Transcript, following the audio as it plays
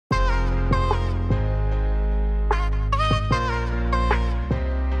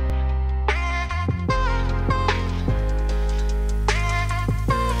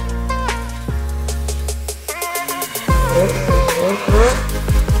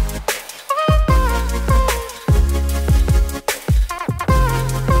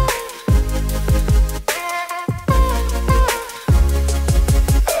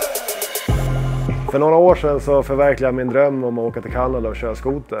år sedan så förverkligade jag min dröm om att åka till Kanada och köra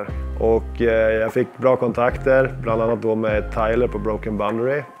skoter. Och jag fick bra kontakter, bland annat då med Tyler på Broken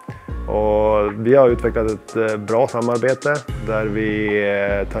Boundary. Och vi har utvecklat ett bra samarbete där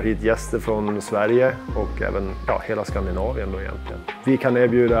vi tar hit gäster från Sverige och även hela Skandinavien då egentligen. Vi kan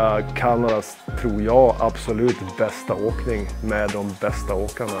erbjuda Kanadas, tror jag, absolut bästa åkning med de bästa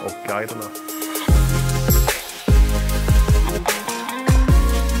åkarna och guiderna.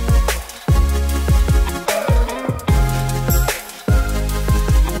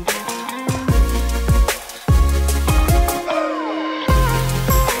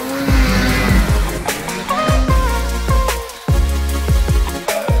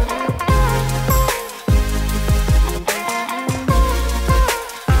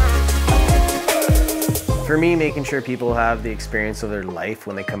 For me, making sure people have the experience of their life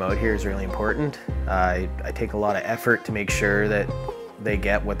when they come out here is really important. I take a lot of effort to make sure that they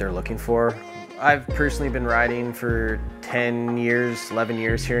get what they're looking for. I've personally been riding for 10 years, 11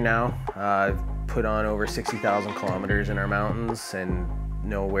 years here now. I've put on over 60,000 kilometers in our mountains and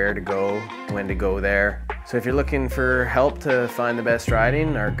know where to go, when to go there. So if you're looking for help to find the best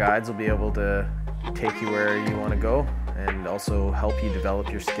riding, our guides will be able to take you where you want to go and also help you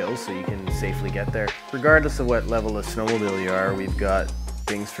develop your skills so you can safely get there. Regardless of what level of snowmobile you are, we've got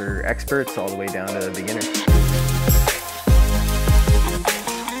things for experts all the way down to beginners.